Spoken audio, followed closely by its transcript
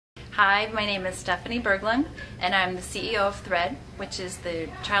Hi, my name is Stephanie Berglund, and I'm the CEO of Thread, which is the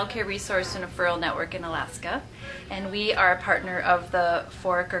Child Care Resource and Referral Network in Alaska. And we are a partner of the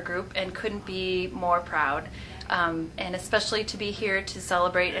Foraker group and couldn't be more proud. And especially to be here to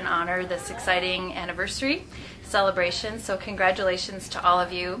celebrate and honor this exciting anniversary celebration. So congratulations to all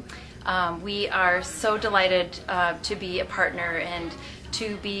of you. We are so delighted to be a partner and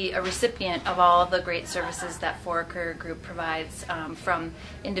to be a recipient of all of the great services that Foraker Group provides, from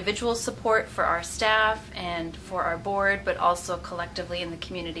individual support for our staff and for our board, but also collectively in the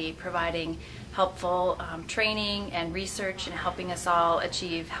community, providing helpful training and research and helping us all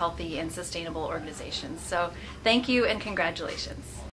achieve healthy and sustainable organizations. So thank you and congratulations.